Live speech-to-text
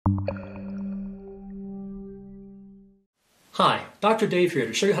Hi, Dr. Dave here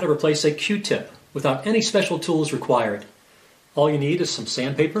to show you how to replace a Q-tip without any special tools required. All you need is some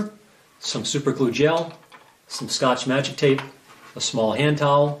sandpaper, some super glue gel, some Scotch Magic tape, a small hand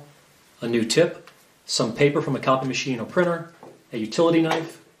towel, a new tip, some paper from a copy machine or printer, a utility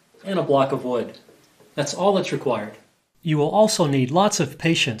knife, and a block of wood. That's all that's required. You will also need lots of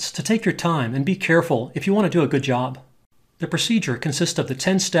patience to take your time and be careful if you want to do a good job. The procedure consists of the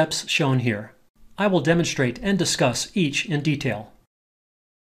 10 steps shown here. I will demonstrate and discuss each in detail.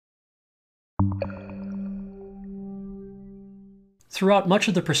 Throughout much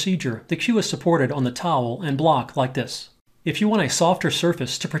of the procedure, the Q is supported on the towel and block like this. If you want a softer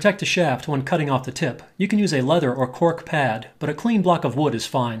surface to protect the shaft when cutting off the tip, you can use a leather or cork pad, but a clean block of wood is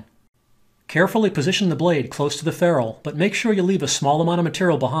fine. Carefully position the blade close to the ferrule, but make sure you leave a small amount of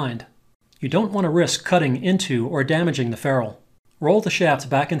material behind. You don't want to risk cutting into or damaging the ferrule. Roll the shaft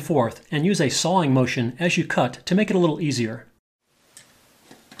back and forth and use a sawing motion as you cut to make it a little easier.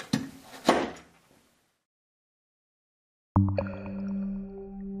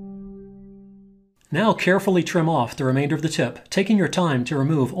 Now carefully trim off the remainder of the tip, taking your time to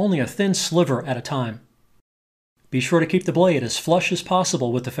remove only a thin sliver at a time. Be sure to keep the blade as flush as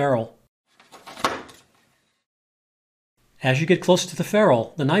possible with the ferrule. As you get closer to the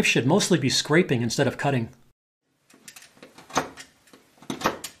ferrule, the knife should mostly be scraping instead of cutting.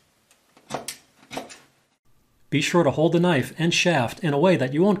 Be sure to hold the knife and shaft in a way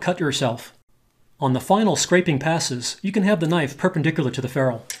that you won't cut yourself. On the final scraping passes, you can have the knife perpendicular to the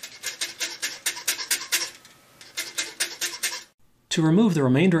ferrule. To remove the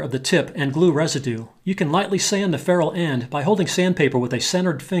remainder of the tip and glue residue, you can lightly sand the ferrule end by holding sandpaper with a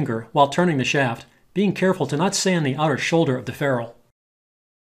centered finger while turning the shaft, being careful to not sand the outer shoulder of the ferrule.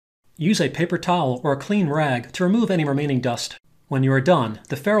 Use a paper towel or a clean rag to remove any remaining dust. When you are done,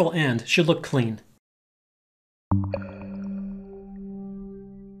 the ferrule end should look clean.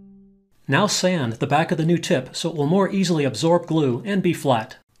 Now sand the back of the new tip so it will more easily absorb glue and be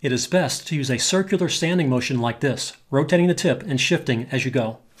flat. It is best to use a circular sanding motion like this, rotating the tip and shifting as you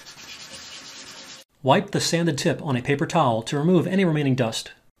go. Wipe the sanded tip on a paper towel to remove any remaining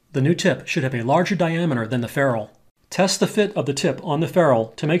dust. The new tip should have a larger diameter than the ferrule. Test the fit of the tip on the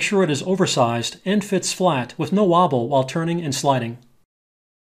ferrule to make sure it is oversized and fits flat with no wobble while turning and sliding.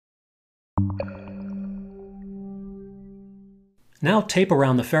 Now tape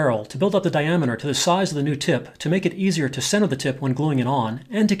around the ferrule to build up the diameter to the size of the new tip to make it easier to center the tip when gluing it on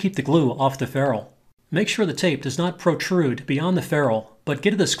and to keep the glue off the ferrule. Make sure the tape does not protrude beyond the ferrule, but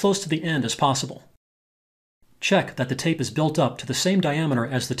get it as close to the end as possible. Check that the tape is built up to the same diameter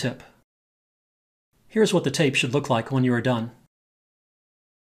as the tip. Here's what the tape should look like when you are done.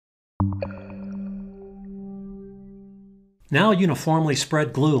 Now uniformly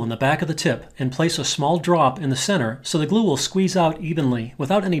spread glue on the back of the tip and place a small drop in the center so the glue will squeeze out evenly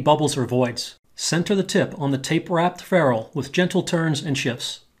without any bubbles or voids. Center the tip on the tape-wrapped ferrule with gentle turns and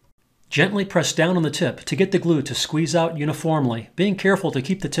shifts. Gently press down on the tip to get the glue to squeeze out uniformly, being careful to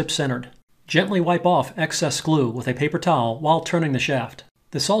keep the tip centered. Gently wipe off excess glue with a paper towel while turning the shaft.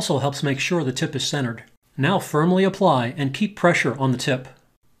 This also helps make sure the tip is centered. Now firmly apply and keep pressure on the tip.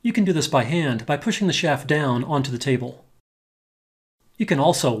 You can do this by hand by pushing the shaft down onto the table. You can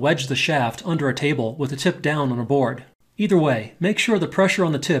also wedge the shaft under a table with the tip down on a board. Either way, make sure the pressure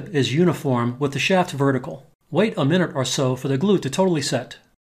on the tip is uniform with the shaft vertical. Wait a minute or so for the glue to totally set.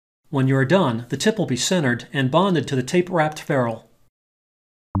 When you are done, the tip will be centered and bonded to the tape-wrapped ferrule.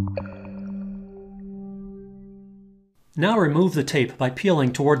 Now remove the tape by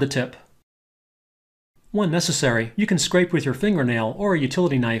peeling toward the tip. When necessary, you can scrape with your fingernail or a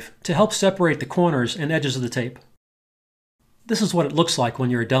utility knife to help separate the corners and edges of the tape. This is what it looks like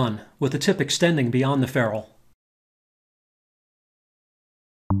when you're done, with the tip extending beyond the ferrule.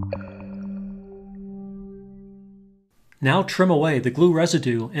 Now trim away the glue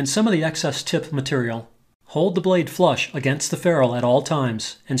residue and some of the excess tip material. Hold the blade flush against the ferrule at all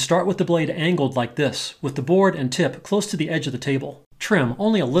times, and start with the blade angled like this, with the board and tip close to the edge of the table. Trim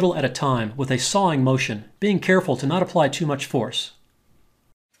only a little at a time with a sawing motion, being careful to not apply too much force.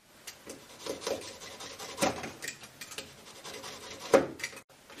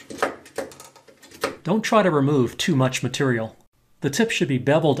 Don't try to remove too much material. The tip should be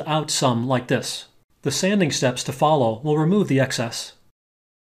beveled out some like this. The sanding steps to follow will remove the excess.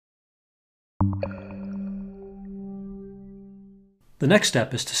 The next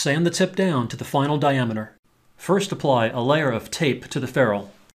step is to sand the tip down to the final diameter. First apply a layer of tape to the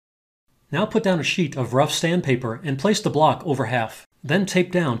ferrule. Now put down a sheet of rough sandpaper and place the block over half. Then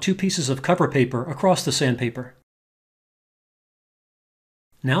tape down 2 pieces of cover paper across the sandpaper.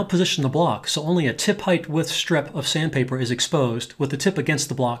 Now position the block so only a tip height width strip of sandpaper is exposed with the tip against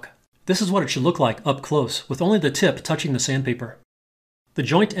the block. This is what it should look like up close, with only the tip touching the sandpaper. The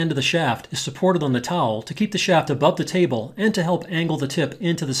joint end of the shaft is supported on the towel to keep the shaft above the table and to help angle the tip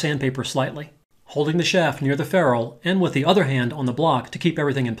into the sandpaper slightly. Holding the shaft near the ferrule and with the other hand on the block to keep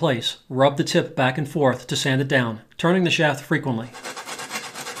everything in place, rub the tip back and forth to sand it down, turning the shaft frequently.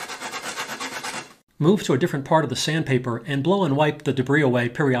 Move to a different part of the sandpaper and blow and wipe the debris away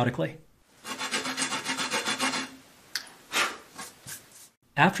periodically.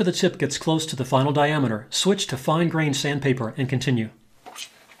 After the tip gets close to the final diameter, switch to fine-grained sandpaper and continue.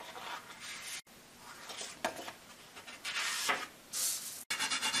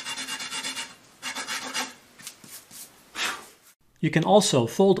 You can also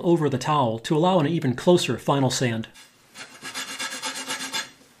fold over the towel to allow an even closer final sand.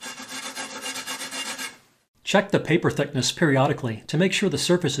 Check the paper thickness periodically to make sure the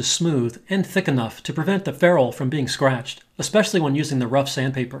surface is smooth and thick enough to prevent the ferrule from being scratched, especially when using the rough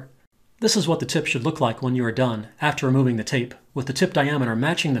sandpaper. This is what the tip should look like when you are done, after removing the tape, with the tip diameter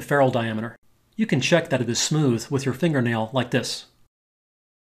matching the ferrule diameter. You can check that it is smooth with your fingernail like this.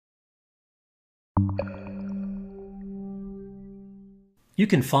 You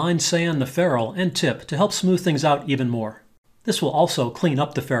can fine sand the ferrule and tip to help smooth things out even more. This will also clean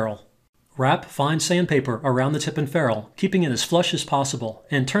up the ferrule. Wrap fine sandpaper around the tip and ferrule, keeping it as flush as possible,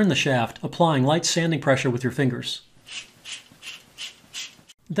 and turn the shaft, applying light sanding pressure with your fingers.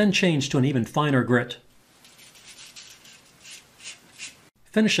 Then change to an even finer grit.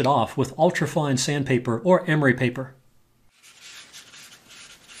 Finish it off with ultrafine sandpaper or emery paper.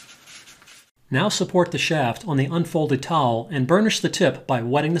 Now support the shaft on the unfolded towel and burnish the tip by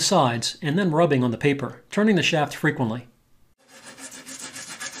wetting the sides and then rubbing on the paper, turning the shaft frequently.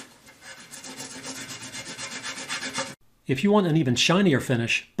 If you want an even shinier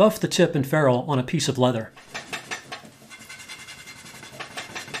finish, buff the tip and ferrule on a piece of leather.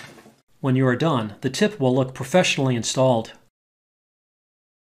 When you are done, the tip will look professionally installed.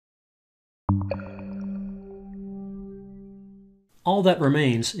 All that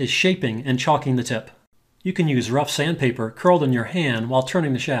remains is shaping and chalking the tip. You can use rough sandpaper curled in your hand while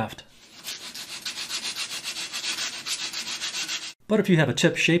turning the shaft. But if you have a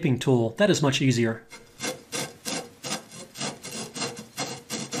tip shaping tool, that is much easier.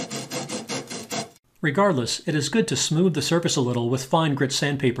 Regardless, it is good to smooth the surface a little with fine grit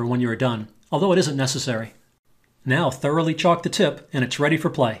sandpaper when you are done, although it isn't necessary. Now thoroughly chalk the tip and it's ready for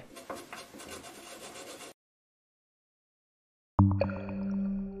play.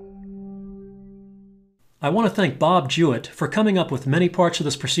 I want to thank Bob Jewett for coming up with many parts of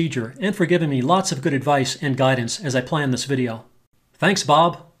this procedure and for giving me lots of good advice and guidance as I planned this video. Thanks,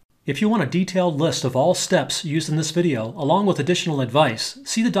 Bob! If you want a detailed list of all steps used in this video, along with additional advice,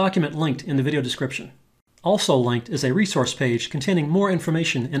 see the document linked in the video description. Also linked is a resource page containing more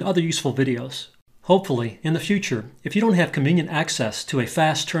information and other useful videos. Hopefully, in the future, if you don't have convenient access to a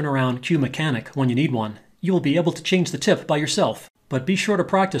fast turnaround cue mechanic when you need one, you will be able to change the tip by yourself. But be sure to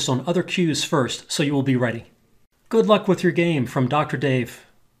practice on other cues first so you will be ready. Good luck with your game from Dr. Dave.